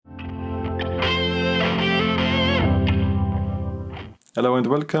Hello and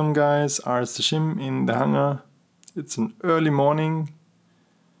welcome guys, RCSchim in the hangar. It's an early morning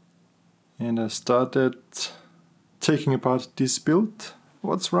and I started taking apart this build.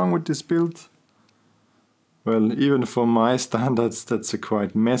 What's wrong with this build? Well, even for my standards that's a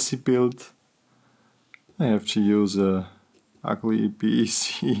quite messy build. I have to use a ugly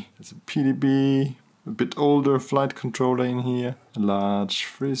BEC. There's a PDB, a bit older flight controller in here, a large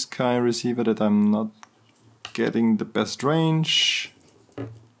FreeSky receiver that I'm not getting the best range,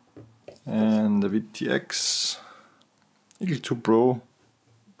 and the VTX Eagle 2 Pro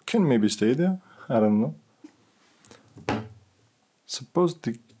can maybe stay there, I don't know.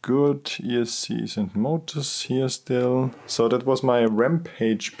 Supposedly good ESCs and motors here still. So that was my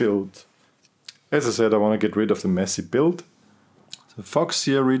Rampage build. As I said, I want to get rid of the messy build. So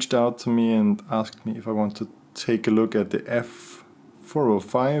Foxeer reached out to me and asked me if I want to take a look at the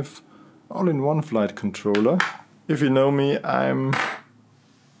F405 all-in-one flight controller. If you know me, I'm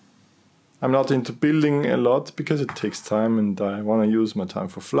not into building a lot because it takes time and I want to use my time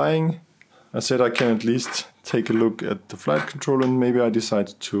for flying. I said I can at least take a look at the flight controller and maybe I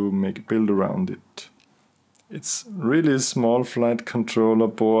decide to make a build around it. It's really a small flight controller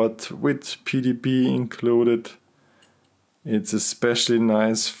board with PDB included. It's especially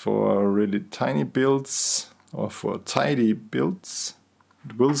nice for really tiny builds or for tidy builds.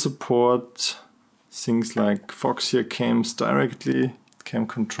 It will support things like Foxeer cams directly, cam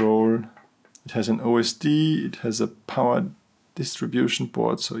control. It has an OSD, it has a power distribution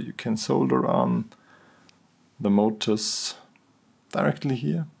board so you can solder on the motors directly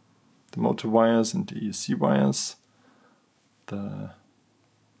here. The motor wires and the ESC wires. The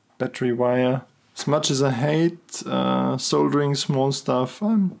battery wire. As much as I hate soldering small stuff,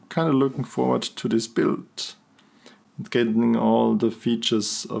 I'm kind of looking forward to this build. Getting all the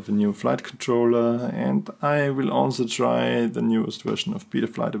features of a new flight controller, and I will also try the newest version of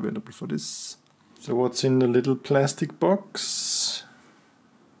Betaflight available for this. So what's in the little plastic box?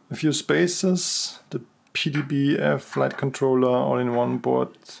 A few spacers, the PDB flight controller all-in-one board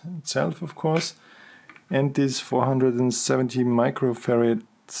itself of course, and this 470 microfarad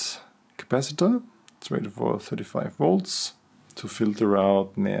capacitor. It's rated for 35 volts to filter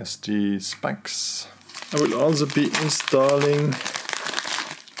out nasty spikes. I will also be installing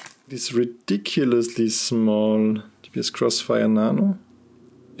this ridiculously small GPS Crossfire Nano.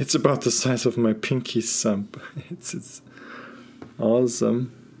 It's about the size of my pinky thumb. It's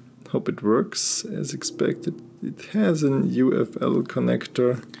awesome. Hope it works as expected. It has an UFL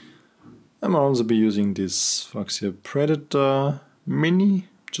connector. I'm also be using this Foxeer Predator Mini,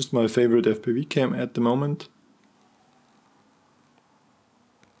 just my favorite FPV cam at the moment.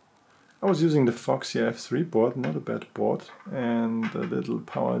 I was using the Foxeer F3 board, not a bad board, and the little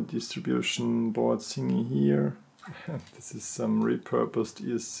power distribution board thingy here. This is some repurposed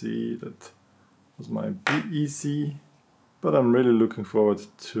ESC that was my BEC, but I'm really looking forward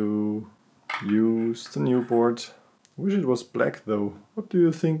to use the new board. Wish it was black though. What do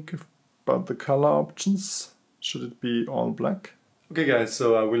you think about the color options? Should it be all black? Okay guys,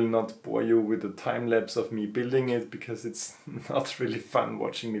 so I will not bore you with the time lapse of me building it because it's not really fun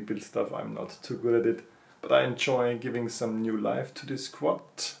watching me build stuff. I'm not too good at it. But I enjoy giving some new life to this quad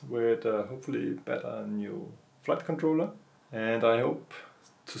with a hopefully better new flight controller. And I hope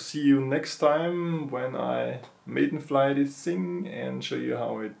to see you next time when I maiden fly this thing and show you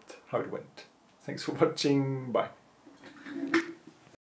how it went. Thanks for watching, bye.